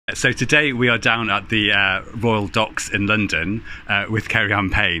So today we are down at the Royal Docks in London with Keri-anne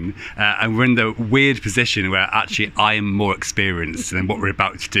Payne, and we're in the weird position where actually I am more experienced in what we're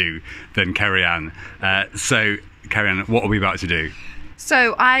about to do than Keri-anne. So Keri-anne, what are we about to do?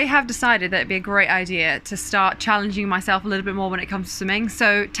 So I have decided that it'd be a great idea to start challenging myself a little bit more when it comes to swimming.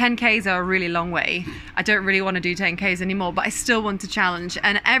 So 10Ks are a really long way. I don't really want to do 10Ks anymore, but I still want to challenge.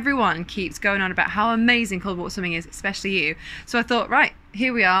 And everyone keeps going on about how amazing cold water swimming is, especially you. So I thought, right,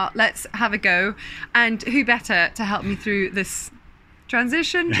 here we are, let's have a go. And who better to help me through this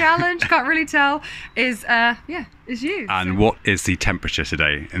transition challenge, can't really tell, is you. And what is the temperature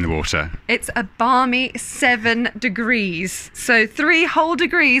today in the water? It's a balmy 7 degrees. So 3 whole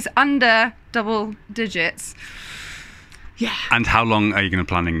degrees under double digits. Yeah. And how long are you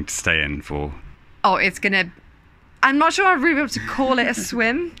planning to stay in for? Oh, I'm not sure I'd really be able to call it a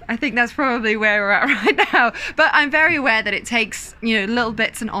swim. I think that's probably where we're at right now. But I'm very aware that it takes, little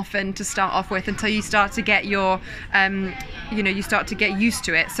bits and often to start off with until you start to get your, you start to get used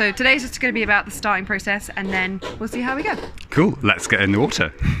to it. So today's just going to be about the starting process, and then we'll see how we go. Cool, let's get in the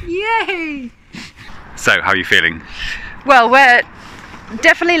water. Yay! So, how are you feeling? Well, we're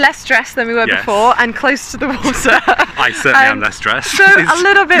definitely less stressed than we were before, and close to the water. I certainly am less stressed. So a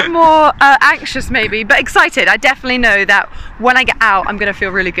little bit more anxious maybe, but excited. I definitely know that when I get out I'm going to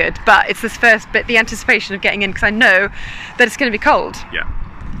feel really good, but it's this first bit, the anticipation of getting in, because I know that it's going to be cold. Yeah,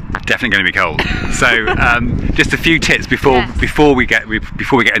 definitely going to be cold. So just a few tips before we get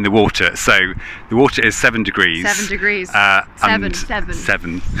in the water. So the water is 7 degrees. 7 degrees.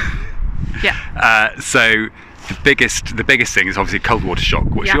 Seven. Yeah. So the biggest thing is obviously cold water shock,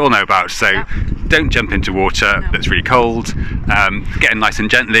 which you all know about. So don't jump into water that's really cold. Get in nice and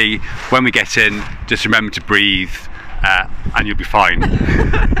gently. When we get in, just remember to breathe, and you'll be fine.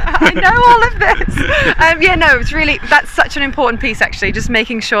 I know all of this. It's that's such an important piece, actually, just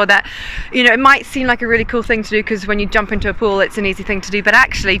making sure that, it might seem like a really cool thing to do because when you jump into a pool it's an easy thing to do, but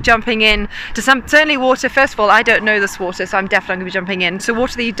actually jumping in to certainly water, first of all, I don't know this water, so I'm definitely going to be jumping in. So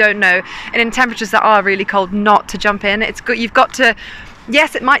water that you don't know and in temperatures that are really cold, not to jump in. It's good, you've got to,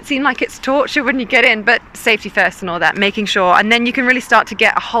 yes, it might seem like it's torture when you get in, but safety first and all that, making sure, and then you can really start to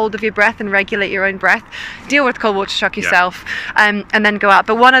get a hold of your breath and regulate your own breath, deal with cold water shock yourself, and then go out.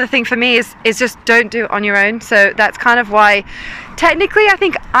 But one other thing for me is just don't do it on your own. So that's kind of why technically I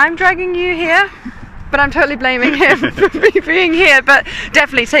think I'm dragging you here, but I'm totally blaming him for me being here. But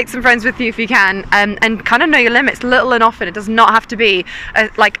definitely take some friends with you if you can, and kind of know your limits, little and often. It does not have to be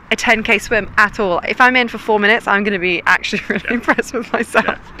like a 10K swim at all. If I'm in for 4 minutes, I'm going to be actually really impressed with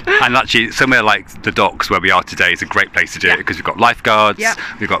myself. And actually, somewhere like the docks where we are today is a great place to do it, because we've got lifeguards,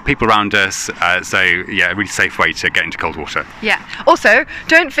 we've got people around us, so a really safe way to get into cold water. Yeah. Also,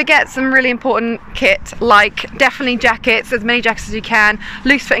 don't forget some really important kit, like definitely jackets, as many jackets as you can,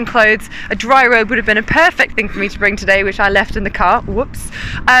 loose fitting clothes. A dry robe would have been a perfect thing for me to bring today, which I left in the car. Whoops.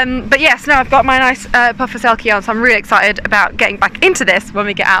 But yes, now I've got my nice puffer selkie on, so I'm really excited about getting back into this when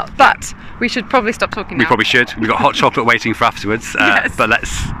we get out. But we should probably stop talking now. We probably should. We've got hot chocolate waiting for afterwards. But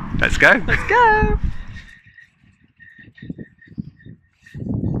let's go. Let's go.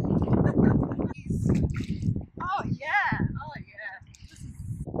 Oh yeah. Oh yeah.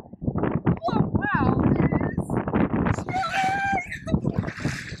 Oh wow.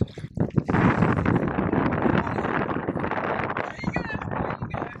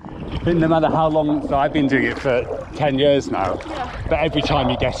 I think no matter how long, so I've been doing it for 10 years now, but every time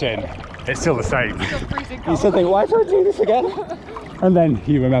you get in, it's still the same. You still think, why do I do this again? And then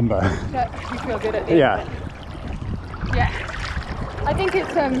you remember. You feel good at the end. Yeah. I think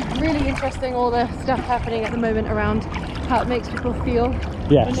it's really interesting, all the stuff happening at the moment around how it makes people feel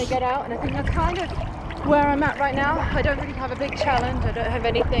when they get out, and I think that's kind of where I'm at right now. I don't really have a big challenge, I don't have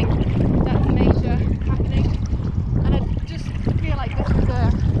anything that's major happening, and I just feel like this is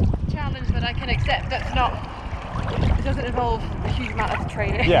a challenge that I can accept that's not, it doesn't involve a huge amount of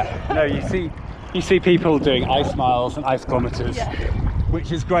training. Yeah, no, you see people doing ice miles and ice kilometres,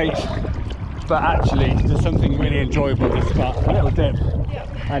 which is great, but actually there's something really enjoyable just about a little dip,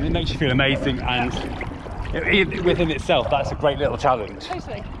 and it makes you feel amazing, and within itself that's a great little challenge.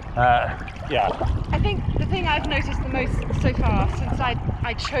 Totally. I think the thing I've noticed the most so far since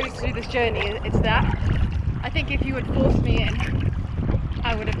I chose to do this journey is that I think if you had forced me in,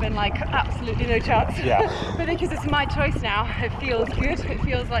 I would have been like, absolutely no chance. But because it's my choice now, it feels good. It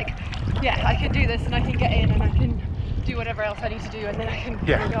feels like, I can do this and I can get in and I can do whatever else I need to do, and then I can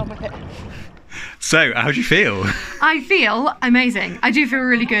go on with it. So, how do you feel? I feel amazing. I do feel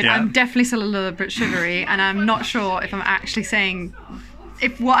really good. I'm definitely still a little bit shivery, and I'm not sure if I'm actually saying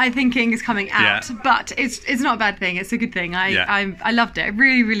if what I'm thinking is coming out, but it's not a bad thing. It's a good thing. I loved it. I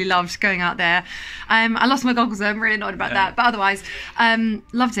really, really loved going out there. I lost my goggles. I'm really annoyed about that, but otherwise,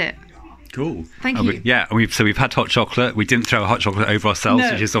 loved it. Cool. Thank you. Yeah, we've had hot chocolate. We didn't throw hot chocolate over ourselves,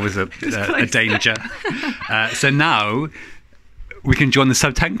 which is always a danger. So now we can join the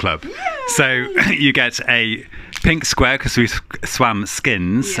Sub-10 club. Yay! So you get a pink square because we swam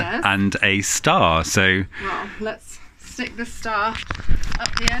skins and a star. So well, let's stick the star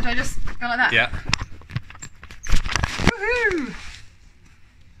up the edge. I just go like that. Yeah. Woohoo!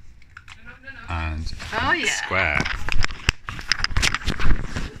 And oh yeah. square.